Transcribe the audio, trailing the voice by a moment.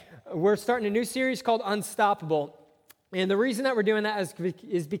we're starting a new series called Unstoppable. And the reason that we're doing that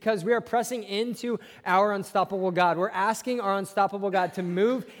is because we are pressing into our unstoppable God. We're asking our unstoppable God to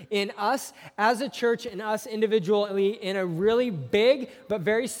move in us as a church and us individually in a really big but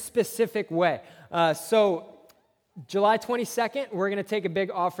very specific way. So July 22nd, we're going to take a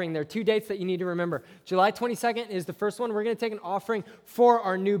big offering. There are 2 dates that you need to remember. July 22nd is the first one. We're going to take an offering for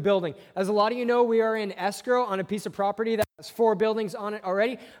our new building. As a lot of you know, we are in escrow on a piece of property that has 4 buildings on it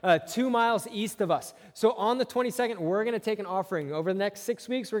already, 2 miles east of us. So on the 22nd, we're going to take an offering. Over the next 6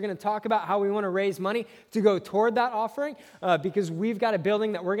 weeks, we're going to talk about how we want to raise money to go toward that offering because we've got a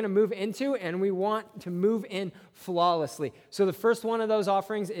building that we're going to move into, and we want to move in flawlessly. So the first one of those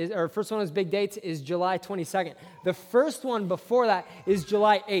first one of those big dates is July 22nd. The first one before that is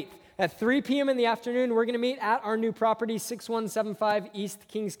July 8th. At 3 p.m. in the afternoon, we're going to meet at our new property, 6175 East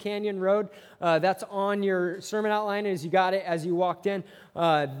Kings Canyon Road. That's on your sermon outline as you got it as you walked in.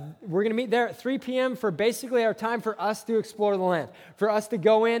 We're going to meet there at 3 p.m. for basically our time for us to explore the land, for us to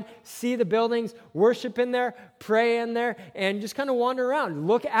go in, see the buildings, worship in there, pray in there, and just kind of wander around.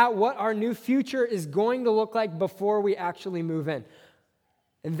 Look at what our new future is going to look like before we actually move in.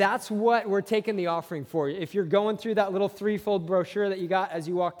 And that's what we're taking the offering for. If you're going through that little threefold brochure that you got as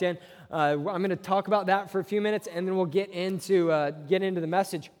you walked in, I'm going to talk about that for a few minutes, and then we'll get into the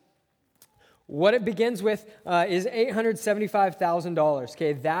message. What it begins with is $875,000.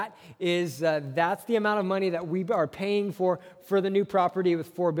 Okay, that's the amount of money that we are paying for the new property with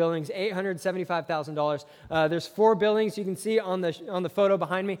 4 buildings. $875,000. There's 4 buildings you can see on the photo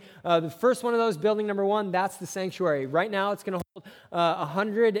behind me. The first one of those, building number 1, that's the sanctuary. Right now, it's going to hold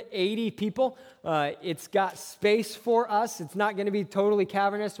 180 people. It's got space for us. It's not going to be totally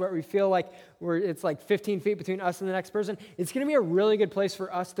cavernous where we feel like it's like 15 feet between us and the next person. It's going to be a really good place for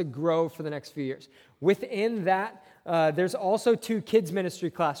us to grow for the next few years. Within that, there's also 2 kids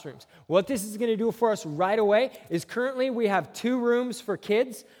ministry classrooms. What this is going to do for us right away is currently we have 2 rooms for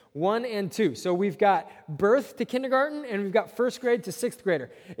kids, 1 and 2. So we've got birth to kindergarten and we've got first grade to 6th grader.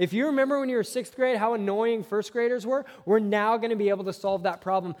 If you remember when you were 6th grade how annoying first graders were, we're now going to be able to solve that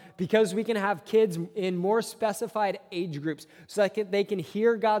problem because we can have kids in more specified age groups so that they can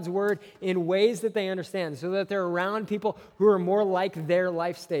hear God's word in ways that they understand, so that they're around people who are more like their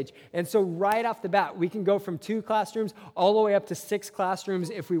life stage. And so right off the bat, we can go from 2 classrooms all the way up to 6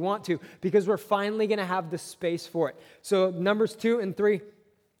 classrooms if we want to, because we're finally going to have the space for it. So numbers 2 and 3,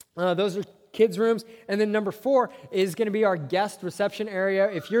 those are kids' rooms. And then number 4 is going to be our guest reception area.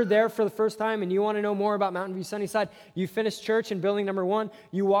 If you're there for the first time and you want to know more about Mountain View Sunnyside, you finish church in building number 1,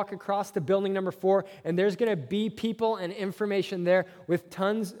 you walk across to building number 4, and there's going to be people and information there with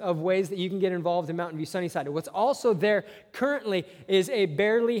tons of ways that you can get involved in Mountain View Sunnyside. What's also there currently is a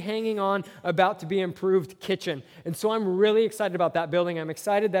barely hanging on, about to be improved kitchen. And so I'm really excited about that building. I'm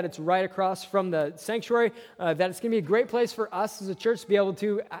excited that it's right across from the sanctuary, that it's going to be a great place for us as a church to be able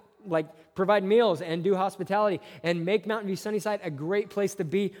to provide meals and do hospitality and make Mountain View Sunnyside a great place to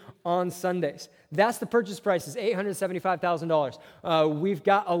be on Sundays. That's the purchase price, is $875,000. We've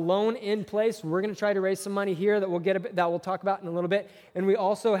got a loan in place. We're going to try to raise some money here that we'll talk about in a little bit. And we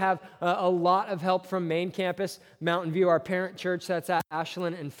also have a lot of help from Main Campus, Mountain View, our parent church that's at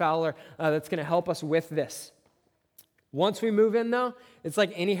Ashland and Fowler, that's going to help us with this. Once we move in, though, it's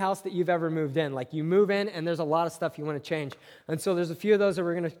like any house that you've ever moved in. Like, you move in, and there's a lot of stuff you want to change. And so there's a few of those that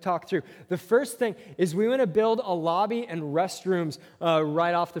we're going to talk through. The first thing is we want to build a lobby and restrooms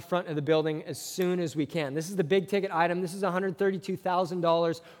right off the front of the building as soon as we can. This is the big-ticket item. This is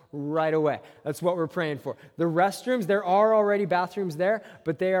 $132,000 right away. That's what we're praying for. The restrooms, there are already bathrooms there,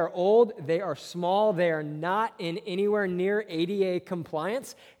 but they are old, they are small, they are not in anywhere near ADA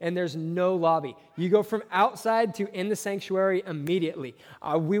compliance, and there's no lobby. You go from outside to in the sanctuary immediately.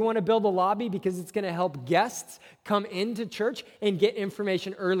 We want to build a lobby because it's going to help guests come into church and get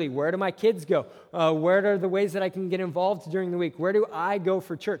information early. Where do my kids go? Where are the ways that I can get involved during the week? Where do I go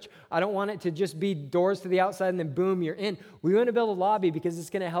for church? I don't want it to just be doors to the outside and then boom, you're in. We want to build a lobby because it's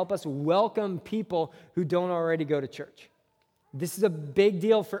going to help us welcome people who don't already go to church. This is a big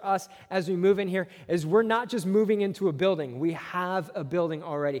deal for us as we move in here, is we're not just moving into a building. We have a building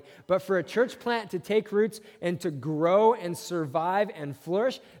already. But for a church plant to take roots and to grow and survive and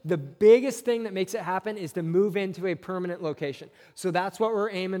flourish, the biggest thing that makes it happen is to move into a permanent location. So that's what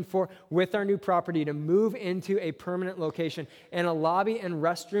we're aiming for with our new property, to move into a permanent location. And a lobby and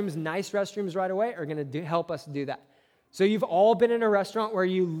restrooms, nice restrooms right away, are going to help us do that. So you've all been in a restaurant where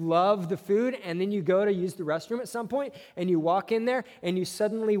you love the food, and then you go to use the restroom at some point, and you walk in there, and you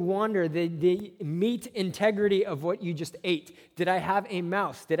suddenly wonder the meat integrity of what you just ate. Did I have a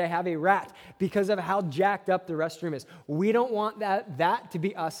mouse? Did I have a rat? Because of how jacked up the restroom is. We don't want that to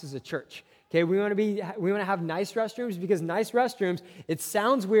be us as a church. Okay, we want to have nice restrooms, because nice restrooms, it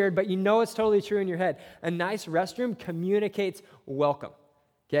sounds weird, but you know it's totally true in your head. A nice restroom communicates welcome.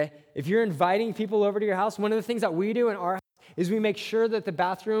 Okay? If you're inviting people over to your house, one of the things that we do in our house is we make sure that the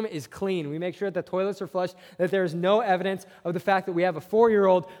bathroom is clean. We make sure that the toilets are flushed, that there's no evidence of the fact that we have a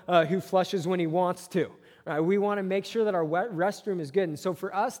 4-year-old who flushes when he wants to. Right? We want to make sure that our restroom is good. And so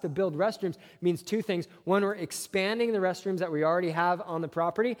for us to build restrooms means two things. One, we're expanding the restrooms that we already have on the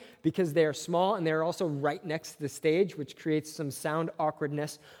property because they are small and they're also right next to the stage, which creates some sound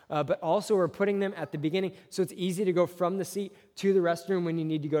awkwardness. But also we're putting them at the beginning so it's easy to go from the seat to the restroom when you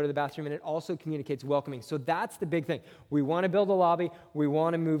need to go to the bathroom, and it also communicates welcoming. So that's the big thing. We want to build a lobby. We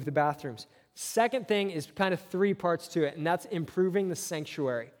want to move the bathrooms. Second thing is kind of 3 parts to it, and that's improving the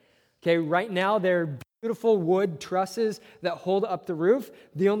sanctuary. Okay, right now they're beautiful wood trusses that hold up the roof.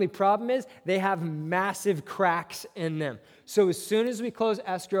 The only problem is they have massive cracks in them. So as soon as we close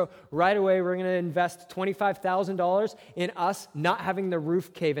escrow, right away we're going to invest $25,000 in us not having the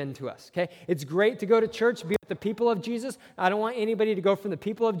roof cave into us. Okay, it's great to go to church, be with the people of Jesus. I don't want anybody to go from the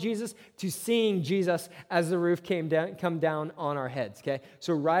people of Jesus to seeing Jesus as the roof come down on our heads. Okay,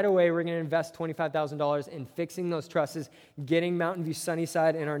 so right away we're going to invest $25,000 in fixing those trusses, getting Mountain View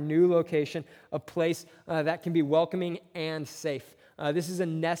Sunnyside in our new location, a place that can be welcoming and safe. This is a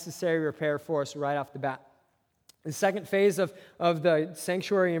necessary repair for us right off the bat. The second phase of the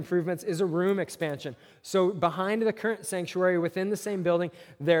sanctuary improvements is a room expansion. So behind the current sanctuary, within the same building,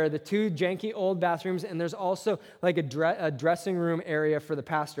 there are the 2 janky old bathrooms, and there's also like a dressing room area for the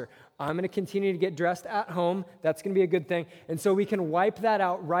pastor. I'm going to continue to get dressed at home. That's going to be a good thing. And so we can wipe that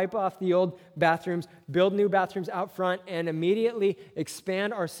out, wipe off the old bathrooms, build new bathrooms out front, and immediately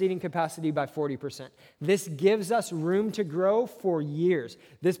expand our seating capacity by 40%. This gives us room to grow for years.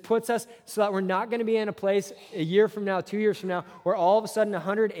 This puts us so that we're not going to be in a place a year from now, 2 years from now, where all of a sudden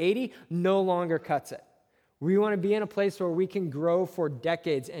 180 no longer cuts it. We want to be in a place where we can grow for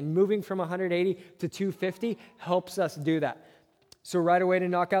decades, and moving from 180 to 250 helps us do that. So right away to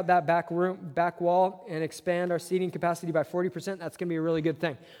knock out that back wall and expand our seating capacity by 40%, that's going to be a really good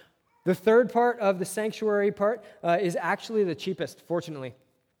thing. The third part of the sanctuary part is actually the cheapest, fortunately.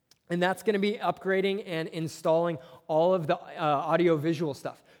 And that's going to be upgrading and installing all of the audio-visual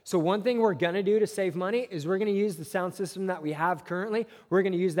stuff. So one thing we're going to do to save money is we're going to use the sound system that we have currently. We're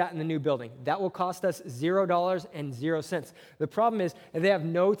going to use that in the new building. That will cost us $0.00. The problem is they have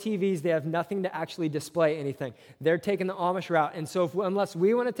no TVs. They have nothing to actually display anything. They're taking the Amish route. And so unless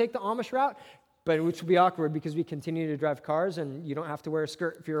we want to take the Amish route, but which will be awkward because we continue to drive cars and you don't have to wear a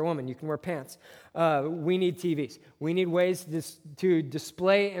skirt if you're a woman. You can wear pants. We need TVs. We need ways to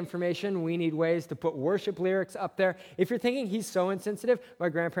display information. We need ways to put worship lyrics up there. If you're thinking he's so insensitive, my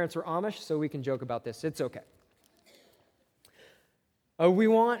grandparents were Amish, so we can joke about this. It's okay. We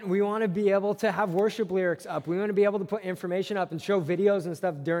want to be able to have worship lyrics up. We want to be able to put information up and show videos and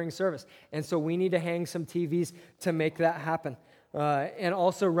stuff during service. And so we need to hang some TVs to make that happen. And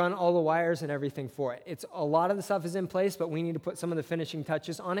also run all the wires and everything for it. It's a lot of the stuff is in place, but we need to put some of the finishing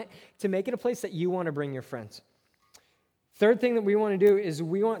touches on it to make it a place that you want to bring your friends. Third thing that we want to do is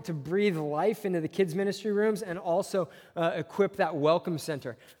we want to breathe life into the kids' ministry rooms and also equip that welcome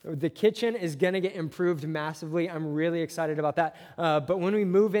center. The kitchen is going to get improved massively. I'm really excited about that. But when we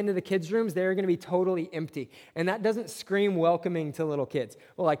move into the kids' rooms, they're going to be totally empty. And that doesn't scream welcoming to little kids.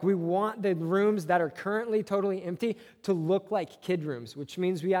 Well, like we want the rooms that are currently totally empty to look like kid rooms, which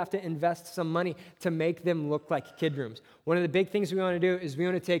means we have to invest some money to make them look like kid rooms. One of the big things we want to do is we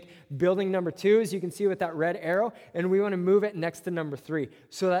want to take building number 2, as you can see with that red arrow, and we want to move it next to number 3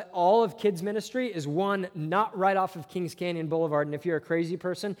 so that all of kids ministry is not right off of Kings Canyon Boulevard. And if you're a crazy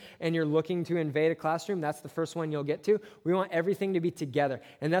person and you're looking to invade a classroom, that's the first one you'll get to. We want everything to be together.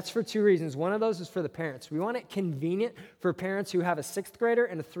 And that's for 2 reasons. One of those is for the parents. We want it convenient for parents who have a 6th grader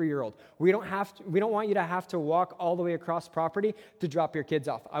and a 3-year-old. We don't want you to have to walk all the way across property to drop your kids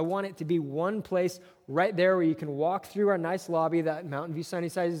off. I want it to be one place right there where you can walk through our nice lobby that Mountain View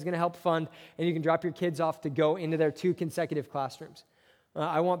Sunnyside is going to help fund, and you can drop your kids off to go into their 2 consecutive classrooms.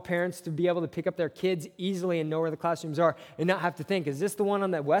 I want parents to be able to pick up their kids easily and know where the classrooms are and not have to think, is this the one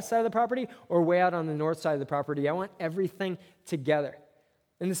on the west side of the property or way out on the north side of the property? I want everything together.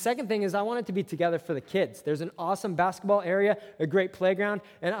 And the second thing is I want it to be together for the kids. There's an awesome basketball area, a great playground,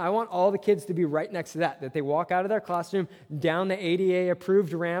 and I want all the kids to be right next to that they walk out of their classroom, down the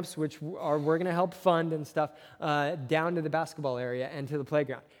ADA-approved ramps, which we're going to help fund and stuff, down to the basketball area and to the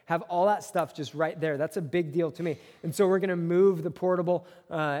playground. Have all that stuff just right there. That's a big deal to me. And so we're going to move the portable,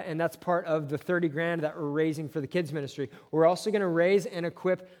 and that's part of the $30,000 that we're raising for the kids ministry. We're also going to raise and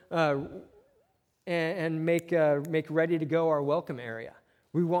equip and make ready to go our welcome area.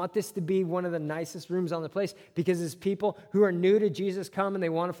 We want this to be one of the nicest rooms on the place because as people who are new to Jesus come and they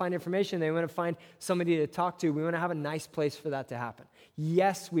want to find information, they want to find somebody to talk to, we want to have a nice place for that to happen.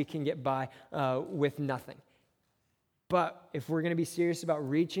 Yes, we can get by with nothing. But if we're going to be serious about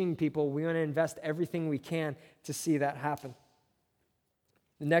reaching people, we want to invest everything we can to see that happen.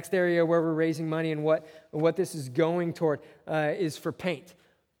 The next area where we're raising money and what this is going toward is for paint.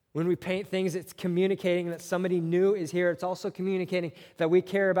 When we paint things, it's communicating that somebody new is here. It's also communicating that we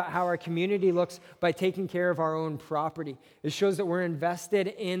care about how our community looks by taking care of our own property. It shows that we're invested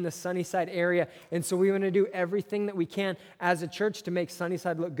in the Sunnyside area, and so we want to do everything that we can as a church to make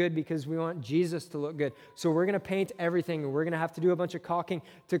Sunnyside look good because we want Jesus to look good. So we're going to paint everything. We're going to have to do a bunch of caulking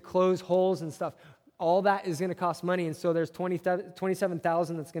to close holes and stuff. All that is going to cost money, and so there's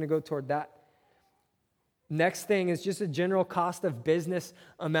 $27,000 that's going to go toward that. Next thing is just a general cost of business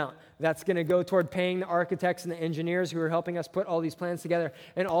amount. That's going to go toward paying the architects and the engineers who are helping us put all these plans together,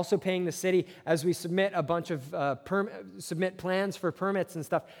 and also paying the city as we submit a bunch of submit plans for permits and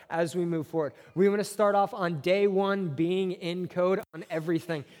stuff as we move forward. We want to start off on day one being in code on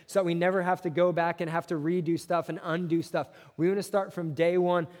everything so that we never have to go back and have to redo stuff and undo stuff. We want to start from day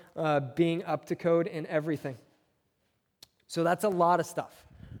one being up to code in everything. So that's a lot of stuff.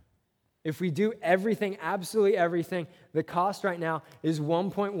 If we do everything, absolutely everything, the cost right now is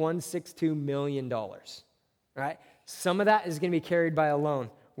 $1.162 million, right? Some of that is going to be carried by a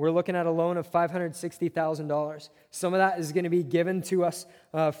loan. We're looking at a loan of $560,000. Some of that is going to be given to us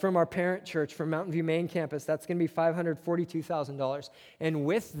from our parent church, from Mountain View Main Campus. That's going to be $542,000. And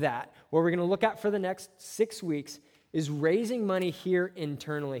with that, what we're going to look at for the next 6 weeks is raising money here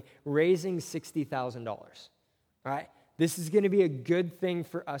internally, raising $60,000, all right? This is going to be a good thing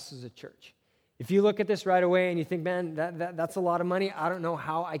for us as a church. If you look at this right away and you think, man, that's a lot of money, I don't know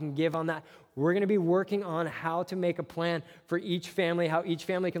how I can give on that. We're going to be working on how to make a plan for each family, how each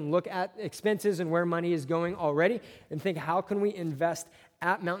family can look at expenses and where money is going already, and think, how can we invest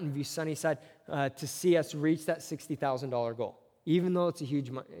at Mountain View Sunnyside to see us reach that $60,000 goal, even though it's a huge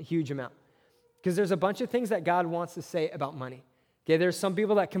amount. Because there's a bunch of things that God wants to say about money. Okay, there's some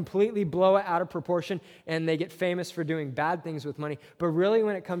people that completely blow it out of proportion and they get famous for doing bad things with money. But really,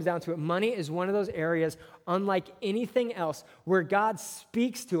 when it comes down to it, money is one of those areas, unlike anything else, where God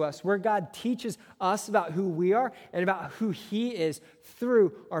speaks to us, where God teaches us about who we are and about who He is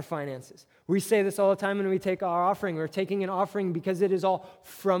through our finances. We say this all the time when we take our offering. We're taking an offering because it is all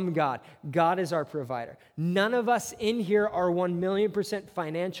from God. God is our provider. None of us in here are 1,000,000%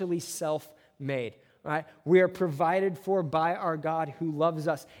 financially self-made. Right? We are provided for by our God who loves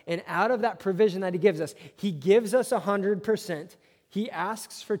us. And out of that provision that He gives us 100%. He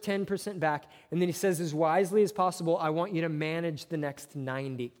asks for 10% back. And then He says, as wisely as possible, I want you to manage the next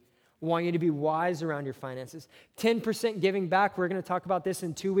 90. I want you to be wise around your finances. 10% giving back. We're going to talk about this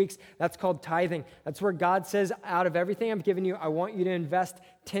in 2 weeks. That's called tithing. That's where God says, out of everything I've given you, I want you to invest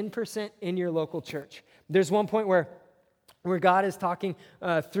 10% in your local church. There's one point where God is talking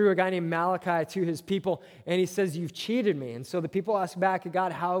through a guy named Malachi to his people, and he says, you've cheated me. And so the people ask back,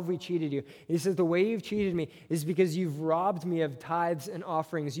 God, how have we cheated you? And he says, the way you've cheated me is because you've robbed me of tithes and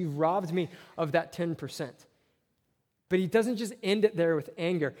offerings. You've robbed me of that 10%. But he doesn't just end it there with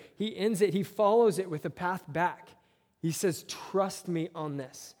anger. He follows it with a path back. He says, trust me on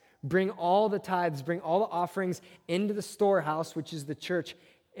this. Bring all the tithes, bring all the offerings into the storehouse, which is the church,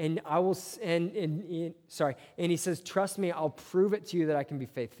 and he says, trust me, I'll prove it to you that I can be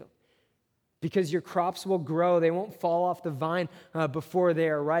faithful. Because your crops will grow. They won't fall off the vine before they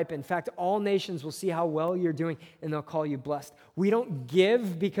are ripe. In fact, all nations will see how well you're doing, and they'll call you blessed. We don't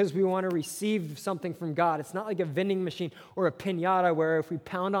give because we want to receive something from God. It's not like a vending machine or a piñata where if we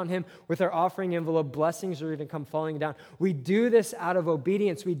pound on Him with our offering envelope, blessings are going to come falling down. We do this out of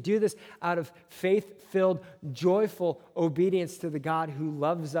obedience. We do this out of faith-filled, joyful obedience to the God who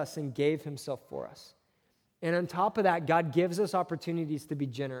loves us and gave Himself for us. And on top of that, God gives us opportunities to be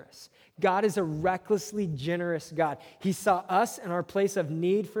generous. God is a recklessly generous God. He saw us in our place of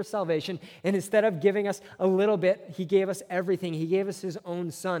need for salvation, and instead of giving us a little bit, He gave us everything. He gave us His own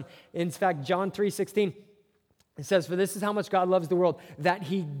Son. In fact, John 3:16, it says, for this is how much God loves the world, that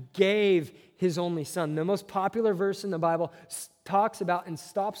He gave his only son. The most popular verse in the Bible talks about and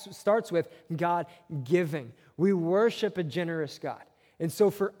starts with God giving. We worship a generous God. And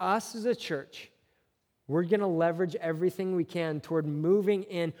so for us as a church, we're going to leverage everything we can toward moving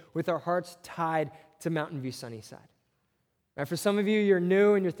in with our hearts tied to Mountain View Sunnyside. Right, for some of you, you're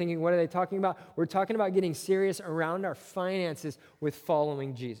new and you're thinking, what are they talking about? We're talking about getting serious around our finances with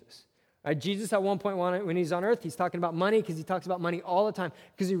following Jesus. Right, Jesus at one point when he's on earth, he's talking about money because he talks about money all the time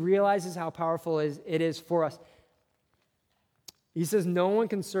because he realizes how powerful it is for us. He says no one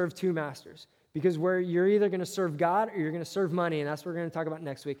can serve two masters because where you're either going to serve God or you're going to serve money, and that's what we're going to talk about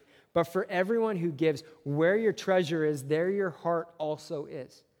next week. But for everyone who gives, where your treasure is, there your heart also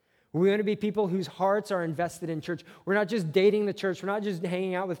is. We want to be people whose hearts are invested in church. We're not just dating the church. We're not just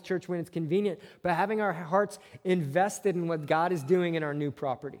hanging out with church when it's convenient, but having our hearts invested in what God is doing in our new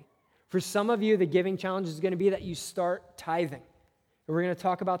property. For some of you, the giving challenge is going to be that you start tithing. And we're going to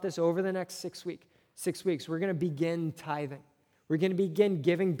talk about this over the next 6 weeks. We're going to begin tithing. We're going to begin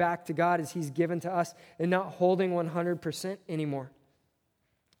giving back to God as he's given to us and not holding 100% anymore.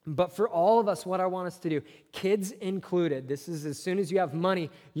 But for all of us, what I want us to do, kids included, this is as soon as you have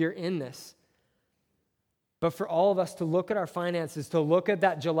money, you're in this. But for all of us to look at our finances, to look at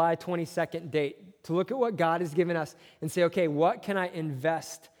that July 22nd date, to look at what God has given us and say, okay, what can I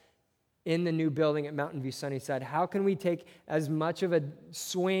invest in the new building at Mountain View Sunnyside? How can we take as much of a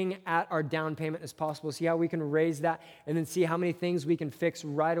swing at our down payment as possible, see how we can raise that, and then see how many things we can fix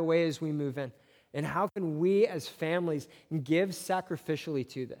right away as we move in? And how can we as families give sacrificially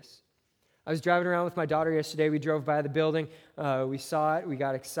to this? I was driving around with my daughter yesterday. We drove by the building. We saw it. We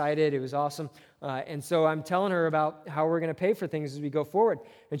got excited. It was awesome. And so I'm telling her about how we're going to pay for things as we go forward.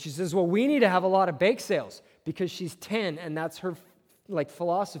 And she says, well, we need to have a lot of bake sales because she's 10, and that's her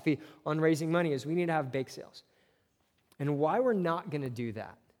philosophy on raising money is we need to have bake sales. And why we're not going to do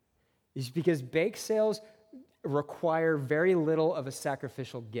that is because bake sales require very little of a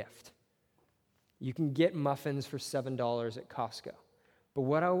sacrificial gift. You can get muffins for $7 at Costco. But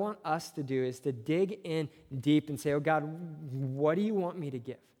what I want us to do is to dig in deep and say, oh God, what do you want me to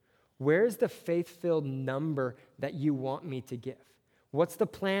give? Where's the faith-filled number that you want me to give? What's the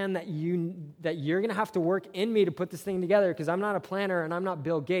plan that you're going to have to work in me to put this thing together? Because I'm not a planner and I'm not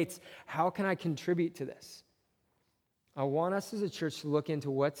Bill Gates. How can I contribute to this? I want us as a church to look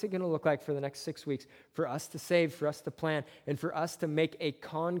into what's it going to look like for the next 6 weeks for us to save, for us to plan, and for us to make a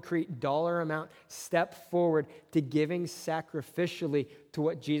concrete dollar amount step forward to giving sacrificially to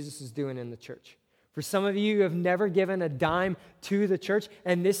what Jesus is doing in the church. For some of you who have never given a dime to the church,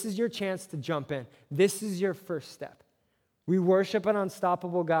 and this is your chance to jump in. This is your first step. We worship an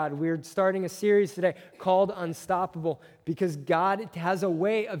unstoppable God. We're starting a series today called Unstoppable because God has a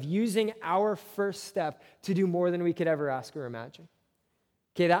way of using our first step to do more than we could ever ask or imagine.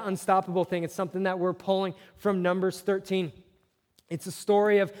 Okay, that unstoppable thing, it's something that we're pulling from Numbers 13. It's a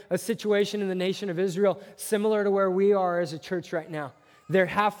story of a situation in the nation of Israel similar to where we are as a church right now. They're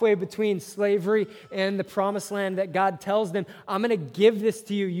halfway between slavery and the promised land that God tells them, I'm going to give this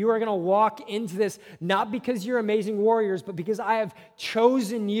to you. You are going to walk into this, not because you're amazing warriors, but because I have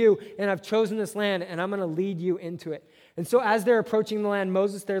chosen you and I've chosen this land and I'm going to lead you into it. And so as they're approaching the land,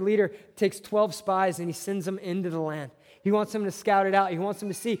 Moses, their leader, takes 12 spies and he sends them into the land. He wants them to scout it out. He wants them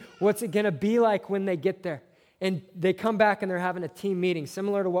to see what's it going to be like when they get there. And they come back and they're having a team meeting,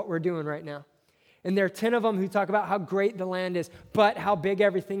 similar to what we're doing right now. And there are 10 of them who talk about how great the land is, but how big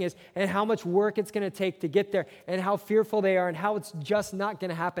everything is, and how much work it's going to take to get there, and how fearful they are, and how it's just not going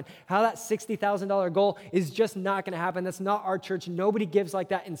to happen. How that $60,000 goal is just not going to happen. That's not our church. Nobody gives like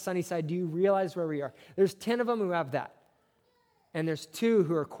that in Sunnyside. Do you realize where we are? There's 10 of them who have that. And there's 2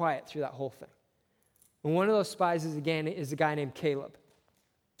 who are quiet through that whole thing. And one of those spies is a guy named Caleb.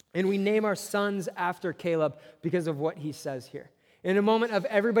 And we name our sons after Caleb because of what he says here. In a moment of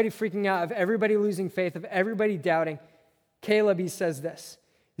everybody freaking out, of everybody losing faith, of everybody doubting, Caleb, he says this.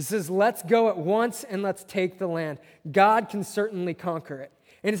 He says, let's go at once and let's take the land. God can certainly conquer it.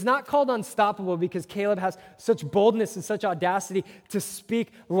 And it's not called unstoppable because Caleb has such boldness and such audacity to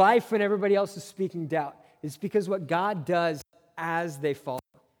speak life when everybody else is speaking doubt. It's because what God does as they follow.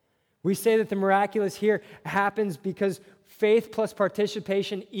 We say that the miraculous here happens because faith plus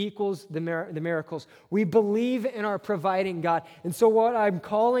participation equals the miracles. We believe in our providing God. And so what I'm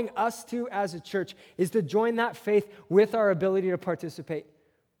calling us to as a church is to join that faith with our ability to participate,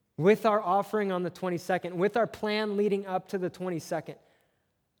 with our offering on the 22nd, with our plan leading up to the 22nd. I'm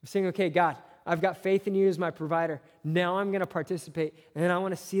saying, okay, God, I've got faith in you as my provider. Now I'm going to participate, and I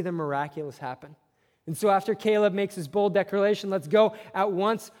want to see the miraculous happen. And so after Caleb makes his bold declaration, let's go at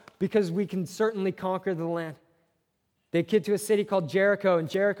once because we can certainly conquer the land. They get to a city called Jericho, and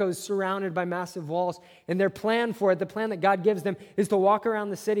Jericho is surrounded by massive walls. And their plan for it, the plan that God gives them, is to walk around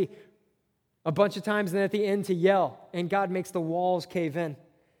the city a bunch of times and then at the end to yell. And God makes the walls cave in.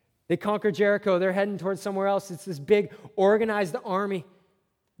 They conquer Jericho. They're heading towards somewhere else. It's this big organized army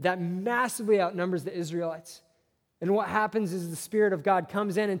that massively outnumbers the Israelites. And what happens is the Spirit of God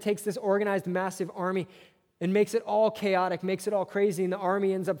comes in and takes this organized massive army and makes it all chaotic, makes it all crazy, and the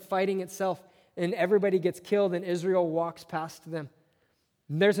army ends up fighting itself, and everybody gets killed, and Israel walks past them.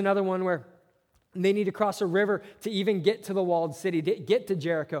 And there's another one where they need to cross a river to even get to the walled city, to get to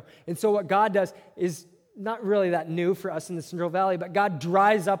Jericho. And so what God does is not really that new for us in the Central Valley, but God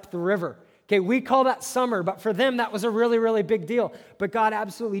dries up the river. Okay, we call that summer, but for them, that was a really, really big deal. But God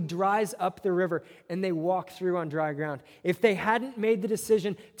absolutely dries up the river, and they walk through on dry ground. If they hadn't made the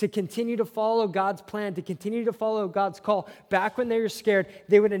decision to continue to follow God's plan, to continue to follow God's call, back when they were scared,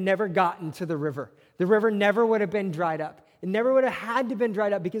 they would have never gotten to the river. The river never would have been dried up. It never would have had to been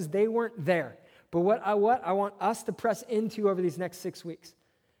dried up because they weren't there. But what I want us to press into over these next 6 weeks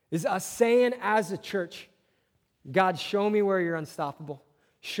is us saying as a church, God, show me where you're unstoppable.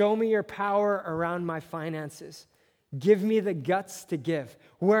 Show me your power around my finances. Give me the guts to give.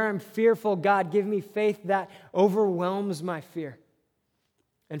 Where I'm fearful, God, give me faith that overwhelms my fear.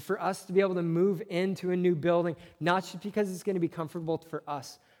 And for us to be able to move into a new building, not just because it's going to be comfortable for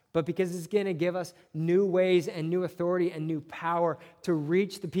us, but because it's going to give us new ways and new authority and new power to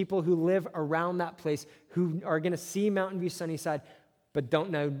reach the people who live around that place, who are going to see Mountain View Sunnyside, but don't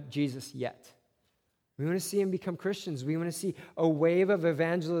know Jesus yet. We want to see them become Christians. We want to see a wave of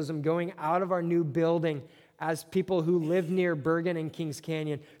evangelism going out of our new building as people who live near Bergen and Kings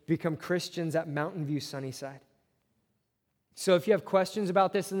Canyon become Christians at Mountain View Sunnyside. So if you have questions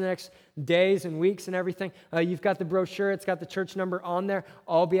about this in the next days and weeks and everything, you've got the brochure. It's got the church number on there.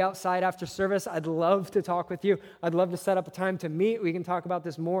 I'll be outside after service. I'd love to talk with you. I'd love to set up a time to meet. We can talk about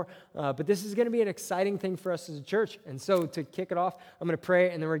this more. But this is going to be an exciting thing for us as a church. And so to kick it off, I'm going to pray,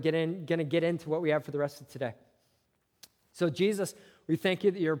 and then we're going to get into what we have for the rest of today. So Jesus, we thank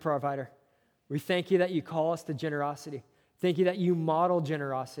you that you're a provider. We thank you that you call us to generosity. Thank you that you model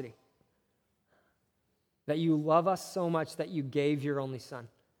generosity. That you love us so much that you gave your only son.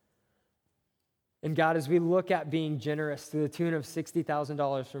 And God, as we look at being generous to the tune of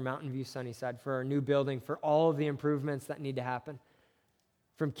 $60,000 for Mountain View Sunnyside, for our new building, for all of the improvements that need to happen,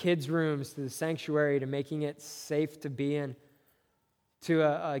 from kids' rooms to the sanctuary to making it safe to be in, to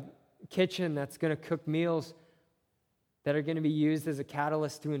a kitchen that's going to cook meals that are going to be used as a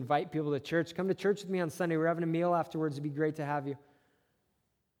catalyst to invite people to church. Come to church with me on Sunday. We're having a meal afterwards. It'd be great to have you.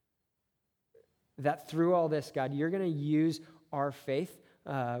 That through all this, God, you're going to use our faith,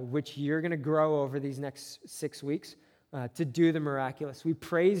 which you're going to grow over these next 6 weeks, to do the miraculous. We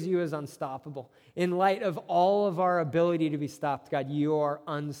praise you as unstoppable. In light of all of our ability to be stopped, God, you are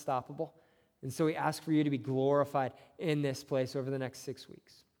unstoppable. And so we ask for you to be glorified in this place over the next 6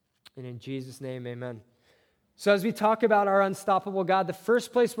 weeks. And in Jesus' name, amen. So as we talk about our unstoppable God, the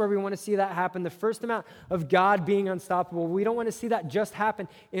first place where we want to see that happen, the first amount of God being unstoppable, we don't want to see that just happen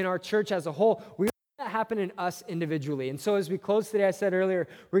in our church as a whole. We want that happen in us individually. And so as we close today, I said earlier,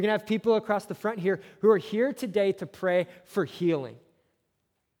 we're going to have people across the front here who are here today to pray for healing.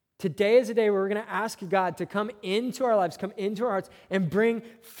 Today is a day where we're going to ask God to come into our lives, come into our hearts, and bring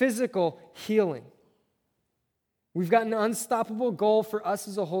physical healing. We've got an unstoppable goal for us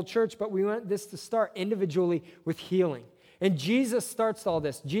as a whole church, but we want this to start individually with healing. And Jesus starts all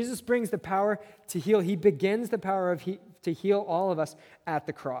this. Jesus brings the power to heal. He begins the power to heal all of us at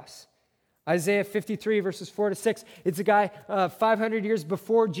the cross. Isaiah 53, verses 4-6. It's a guy 500 years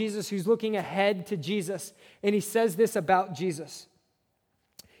before Jesus who's looking ahead to Jesus. And he says this about Jesus.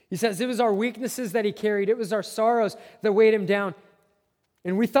 He says, it was our weaknesses that he carried. It was our sorrows that weighed him down.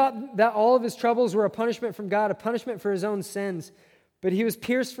 And we thought that all of his troubles were a punishment from God, a punishment for his own sins. But he was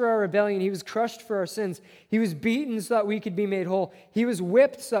pierced for our rebellion. He was crushed for our sins. He was beaten so that we could be made whole. He was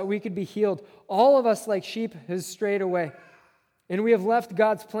whipped so that we could be healed. All of us, like sheep, has strayed away. And we have left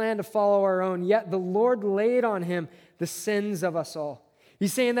God's plan to follow our own. Yet the Lord laid on him the sins of us all.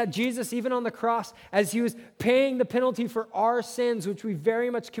 He's saying that Jesus, even on the cross, as he was paying the penalty for our sins, which we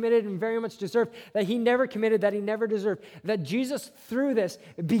very much committed and very much deserved, that he never committed, that he never deserved, that Jesus, through this,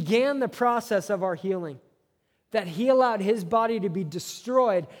 began the process of our healing, that he allowed his body to be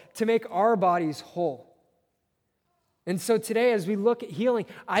destroyed to make our bodies whole. And so today, as we look at healing,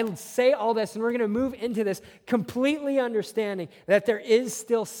 I say all this, and we're going to move into this completely understanding that there is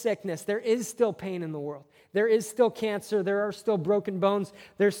still sickness, there is still pain in the world. There is still cancer, there are still broken bones,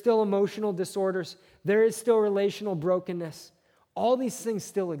 there's still emotional disorders, there is still relational brokenness. All these things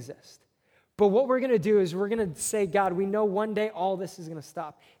still exist. But what we're going to do is we're going to say, God, we know one day all this is going to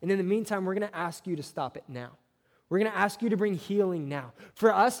stop. And in the meantime, we're going to ask you to stop it now. We're going to ask you to bring healing now.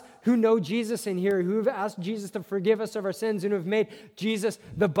 For us who know Jesus in here, who have asked Jesus to forgive us of our sins and who have made Jesus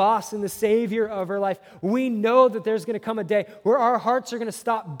the boss and the savior of our life, we know that there's going to come a day where our hearts are going to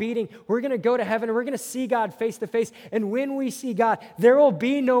stop beating. We're going to go to heaven and we're going to see God face to face. And when we see God, there will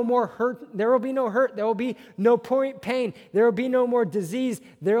be no more hurt. There will be no hurt. There will be no pain. There will be no more disease.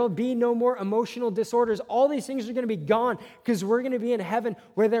 There will be no more emotional disorders. All these things are going to be gone because we're going to be in heaven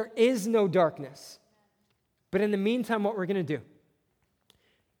where there is no darkness. But in the meantime, what we're going to do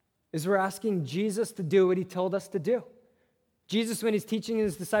is we're asking Jesus to do what he told us to do. Jesus, when he's teaching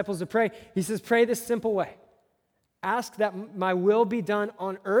his disciples to pray, he says, pray this simple way. Ask that my will be done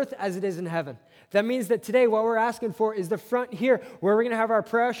on earth as it is in heaven. That means that today what we're asking for is the front here where we're going to have our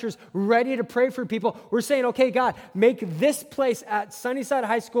prayer ushers ready to pray for people. We're saying, okay, God, make this place at Sunnyside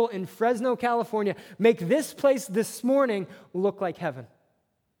High School in Fresno, California, make this place this morning look like heaven.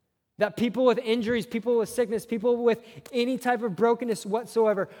 That people with injuries, people with sickness, people with any type of brokenness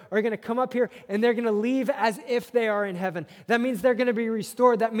whatsoever are going to come up here and they're going to leave as if they are in heaven. That means they're going to be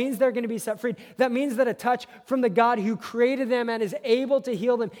restored. That means they're going to be set free. That means that a touch from the God who created them and is able to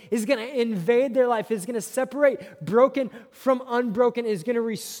heal them is going to invade their life, is going to separate broken from unbroken, is going to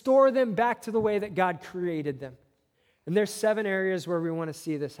restore them back to the way that God created them. And there's 7 areas where we want to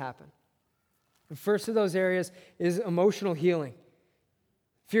see this happen. The first of those areas is emotional healing.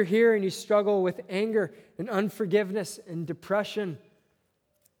 If you're here and you struggle with anger and unforgiveness and depression,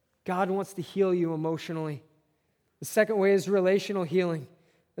 God wants to heal you emotionally. The second way is relational healing.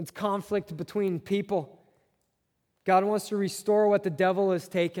 It's conflict between people. God wants to restore what the devil has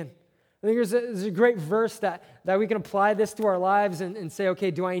taken. I think there's a great verse that we can apply this to our lives and say,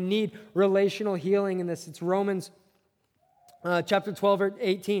 okay, do I need relational healing in this? It's Romans chapter 12, verse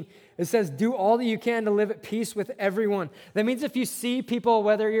 18. It says, do all that you can to live at peace with everyone. That means if you see people,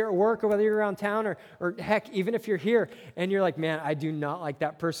 whether you're at work or whether you're around town or heck, even if you're here and you're like, man, I do not like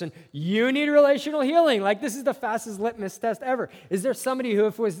that person, you need relational healing. Like, this is the fastest litmus test ever. Is there somebody who,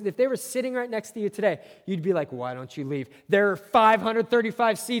 if they were sitting right next to you today, you'd be like, why don't you leave? There are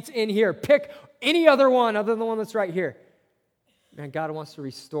 535 seats in here. Pick any other one other than the one that's right here. Man, God wants to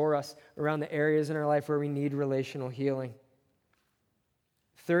restore us around the areas in our life where we need relational healing.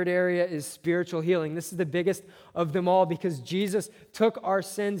 Third area is spiritual healing. This is the biggest of them all because Jesus took our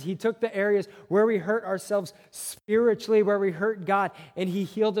sins. He took the areas where we hurt ourselves spiritually, where we hurt God, and he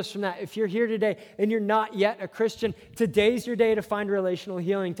healed us from that. If you're here today and you're not yet a Christian, today's your day to find relational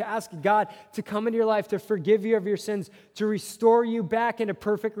healing, to ask God to come into your life, to forgive you of your sins, to restore you back into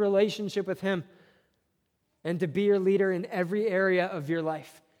perfect relationship with him, and to be your leader in every area of your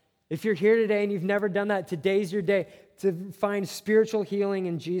life. If you're here today and you've never done that, today's your day to find spiritual healing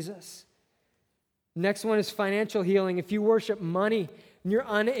in Jesus. Next one is financial healing. If you worship money and you're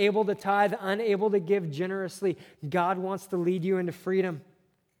unable to tithe, unable to give generously, God wants to lead you into freedom.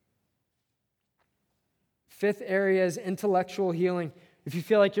 Fifth area is intellectual healing. If you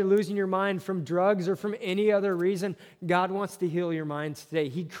feel like you're losing your mind from drugs or from any other reason, God wants to heal your minds today.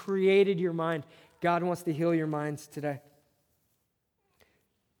 He created your mind. God wants to heal your minds today.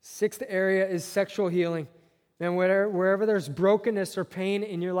 Sixth area is sexual healing. And wherever there's brokenness or pain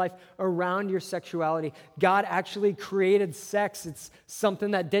in your life around your sexuality, God actually created sex. It's something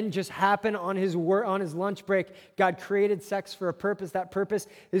that didn't just happen on his lunch break. God created sex for a purpose. That purpose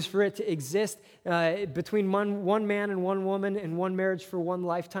is for it to exist between one man and one woman in one marriage for one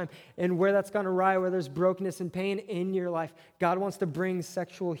lifetime. And where that's gone awry, where there's brokenness and pain in your life, God wants to bring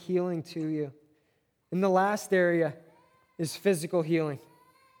sexual healing to you. And the last area is physical healing.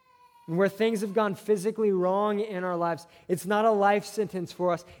 And where things have gone physically wrong in our lives, it's not a life sentence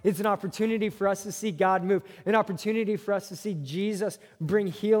for us. It's an opportunity for us to see God move, an opportunity for us to see Jesus bring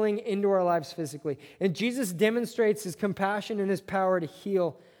healing into our lives physically. And Jesus demonstrates his compassion and his power to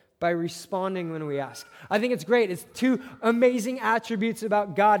heal by responding when we ask. I think it's great. It's 2 amazing attributes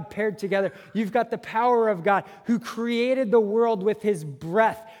about God paired together. You've got the power of God who created the world with his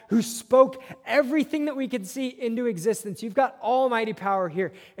breath, who spoke everything that we could see into existence. You've got almighty power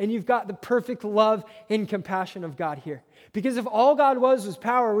here, and you've got the perfect love and compassion of God here. Because if all God was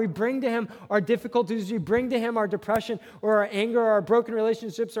power, we bring to him our difficulties, we bring to him our depression or our anger or our broken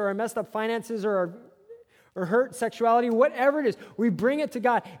relationships or our messed up finances or hurt sexuality, whatever it is, we bring it to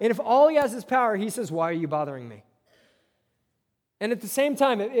God. And if all he has is power, he says, why are you bothering me? And at the same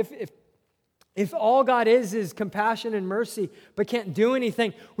time, if all God is compassion and mercy, but can't do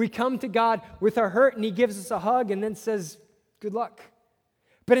anything, we come to God with our hurt and he gives us a hug and then says, good luck.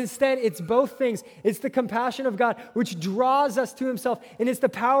 But instead, it's both things. It's the compassion of God, which draws us to himself, and it's the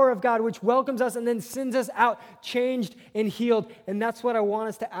power of God, which welcomes us and then sends us out changed and healed. And that's what I want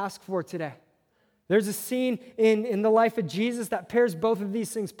us to ask for today. There's a scene in the life of Jesus that pairs both of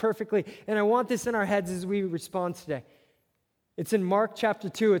these things perfectly, and I want this in our heads as we respond today. It's in Mark chapter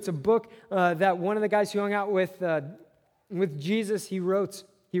 2. It's a book that one of the guys who hung out with Jesus, he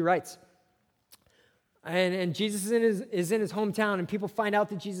writes. And Jesus is in his hometown, and people find out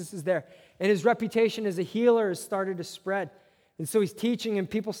that Jesus is there. And his reputation as a healer has started to spread. And so he's teaching, and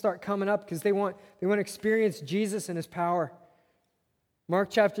people start coming up because they want to experience Jesus and his power. Mark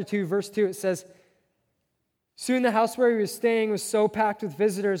chapter 2, verse 2, it says, "Soon the house where he was staying was so packed with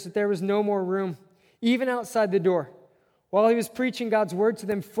visitors that there was no more room, even outside the door. While he was preaching God's word to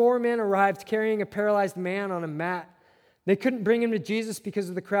them, 4 men arrived carrying a paralyzed man on a mat. They couldn't bring him to Jesus because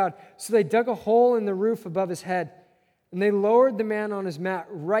of the crowd, so they dug a hole in the roof above his head, and they lowered the man on his mat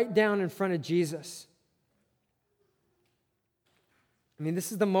right down in front of Jesus." I mean,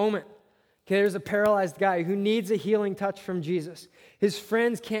 this is the moment. Okay, there's a paralyzed guy who needs a healing touch from Jesus. His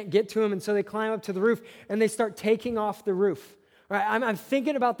friends can't get to him, and so they climb up to the roof, and they start taking off the roof. All right, I'm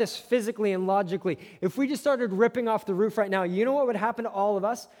thinking about this physically and logically. If we just started ripping off the roof right now, you know what would happen to all of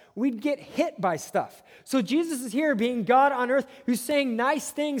us? We'd get hit by stuff. So Jesus is here being God on earth who's saying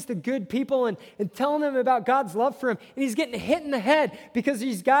nice things to good people and telling them about God's love for him. And he's getting hit in the head because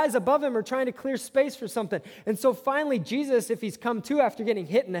these guys above him are trying to clear space for something. And so finally Jesus, if he's come to after getting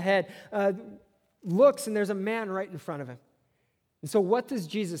hit in the head, looks and there's a man right in front of him. And so what does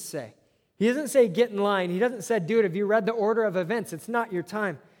Jesus say? He doesn't say, get in line. He doesn't say, dude, have you read the order of events? It's not your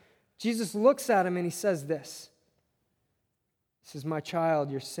time. Jesus looks at him and he says this. He says, "My child,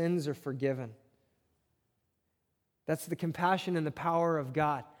 your sins are forgiven." That's the compassion and the power of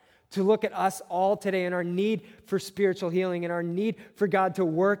God. To look at us all today and our need for spiritual healing and our need for God to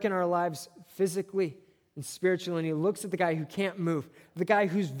work in our lives physically and spiritually. And he looks at the guy who can't move, the guy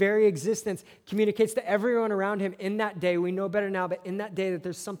whose very existence communicates to everyone around him in that day. We know better now, but in that day that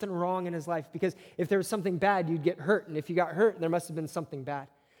there's something wrong in his life, because if there was something bad, you'd get hurt. And if you got hurt, there must have been something bad.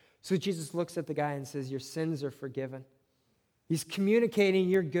 So Jesus looks at the guy and says, "Your sins are forgiven." He's communicating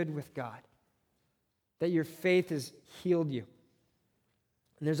you're good with God, that your faith has healed you.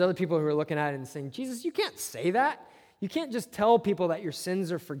 And there's other people who are looking at it and saying, "Jesus, you can't say that. You can't just tell people that your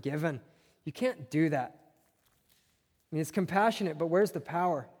sins are forgiven. You can't do that." I mean, it's compassionate, but where's the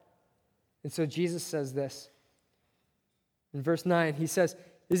power? And so Jesus says this. In verse 9, he says,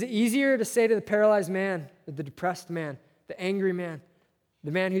 "Is it easier to say to the paralyzed man, or the depressed man, the angry man,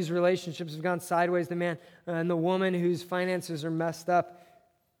 the man whose relationships have gone sideways, the man and the woman whose finances are messed up,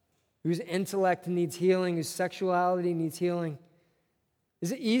 whose intellect needs healing, whose sexuality needs healing?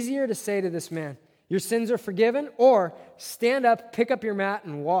 Is it easier to say to this man, 'Your sins are forgiven,' or 'Stand up, pick up your mat,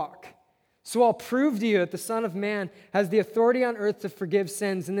 and walk'? So I'll prove to you that the Son of Man has the authority on earth to forgive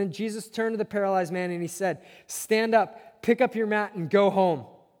sins." And then Jesus turned to the paralyzed man and he said, "Stand up, pick up your mat, and go home."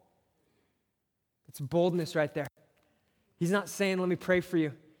 It's boldness right there. He's not saying, "Let me pray for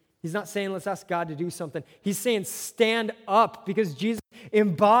you." He's not saying, "Let's ask God to do something." He's saying, "Stand up," because Jesus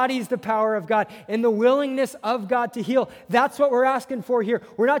embodies the power of God and the willingness of God to heal. That's what we're asking for here.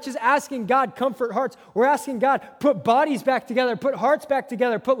 We're not just asking God, comfort hearts. We're asking God, put bodies back together, put hearts back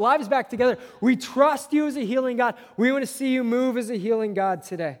together, put lives back together. We trust you as a healing God. We want to see you move as a healing God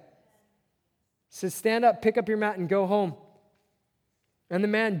today. He says, "Stand up, pick up your mat, and go home." And the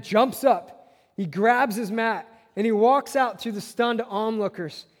man jumps up. He grabs his mat, and he walks out to the stunned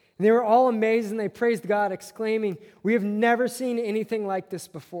onlookers. And they were all amazed, and they praised God, exclaiming, "We have never seen anything like this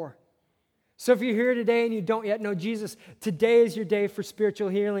before." So if you're here today and you don't yet know Jesus, today is your day for spiritual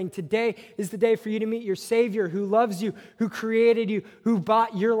healing. Today is the day for you to meet your Savior who loves you, who created you, who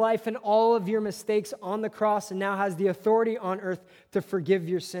bought your life and all of your mistakes on the cross and now has the authority on earth to forgive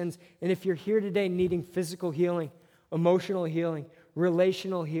your sins. And if you're here today needing physical healing, emotional healing,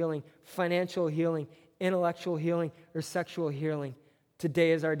 relational healing, financial healing, intellectual healing, or sexual healing,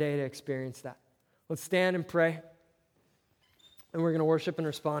 today is our day to experience that. Let's stand and pray, and we're going to worship and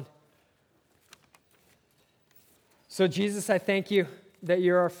respond. So Jesus, I thank you that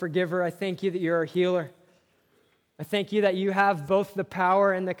you're our forgiver. I thank you that you're our healer. I thank you that you have both the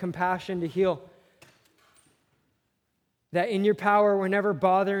power and the compassion to heal. That in your power, we're never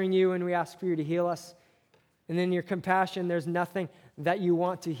bothering you and we ask for you to heal us. And in your compassion, there's nothing that you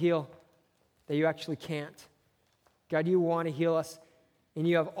want to heal that you actually can't. God, you want to heal us. And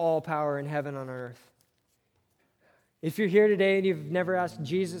you have all power in heaven and on earth. If you're here today and you've never asked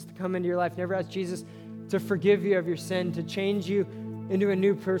Jesus to come into your life, never asked Jesus to forgive you of your sin, to change you into a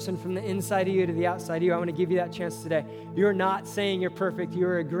new person from the inside of you to the outside of you. I want to give you that chance today. You're not saying you're perfect.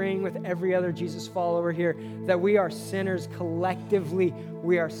 You're agreeing with every other Jesus follower here that we are sinners. Collectively,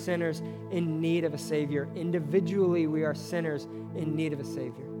 we are sinners in need of a Savior. Individually, we are sinners in need of a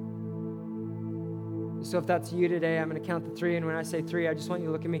Savior. So if that's you today, I'm going to count to 3. And when I say 3, I just want you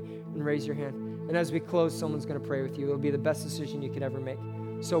to look at me and raise your hand. And as we close, someone's going to pray with you. It'll be the best decision you could ever make.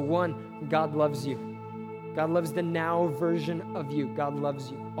 So 1, God loves you. God loves the now version of you. God loves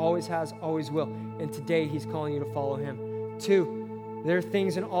you. Always has, always will. And today he's calling you to follow him. 2, there are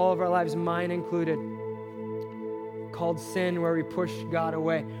things in all of our lives, mine included, called sin, where we push God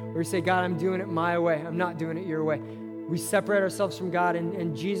away. Where we say, God, I'm doing it my way. I'm not doing it your way. We separate ourselves from God,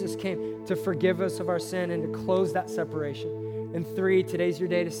 and Jesus came to forgive us of our sin and to close that separation. And 3, today's your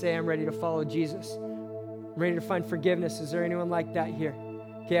day to say, I'm ready to follow Jesus. I'm ready to find forgiveness. Is there anyone like that here?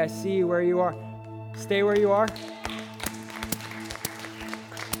 Okay, I see you where you are. Stay where you are.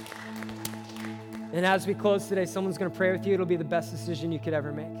 And as we close today, someone's going to pray with you. It'll be the best decision you could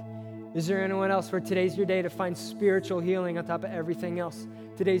ever make. Is there anyone else where today's your day to find spiritual healing on top of everything else?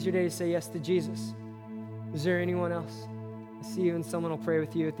 Today's your day to say yes to Jesus. Is there anyone else? I see you, and someone will pray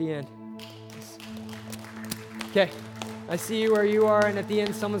with you at the end. Okay, I see you where you are, and at the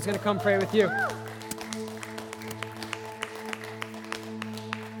end, someone's going to come pray with you.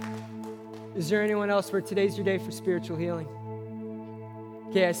 Is there anyone else where today's your day for spiritual healing?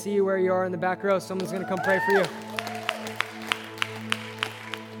 Okay, I see you where you are in the back row. Someone's going to come pray for you.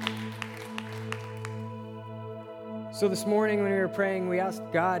 So this morning when we were praying, we asked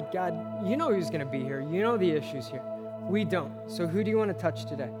God, you know who's going to be here. You know the issues here. We don't. So who do you want to touch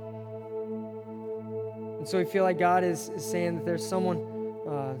today? And so we feel like God is saying that there's someone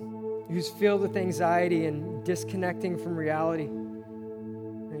who's filled with anxiety and disconnecting from reality.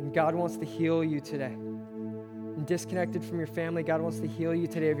 And God wants to heal you today. And disconnected from your family, God wants to heal you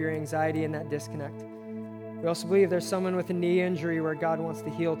today of your anxiety and that disconnect. We also believe there's someone with a knee injury where God wants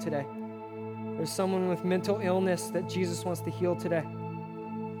to heal today. There's someone with mental illness that Jesus wants to heal today.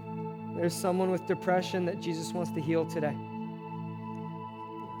 There's someone with depression that Jesus wants to heal today.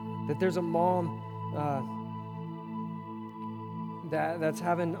 That there's a mom that's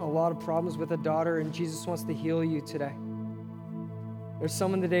having a lot of problems with a daughter, and Jesus wants to heal you today. There's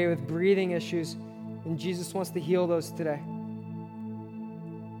someone today with breathing issues, and Jesus wants to heal those today.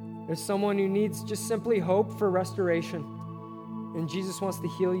 There's someone who needs just simply hope for restoration, and Jesus wants to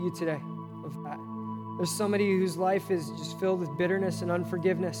heal you today of that. There's somebody whose life is just filled with bitterness and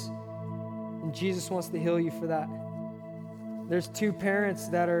unforgiveness, and Jesus wants to heal you for that. There's 2 parents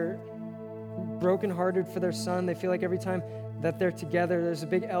that are brokenhearted for their son. They feel like every time that they're together, there's a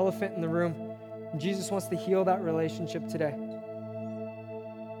big elephant in the room, and Jesus wants to heal that relationship today.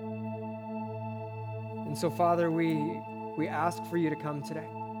 And so, Father, we ask for you to come today.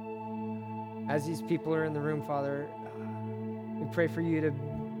 As these people are in the room, Father, we pray for you to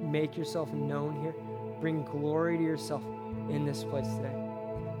make yourself known here. Bring glory to yourself in this place today.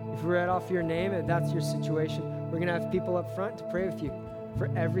 If we read off your name, if that's your situation, we're going to have people up front to pray with you for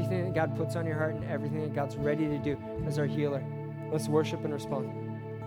everything that God puts on your heart and everything that God's ready to do as our healer. Let's worship and respond.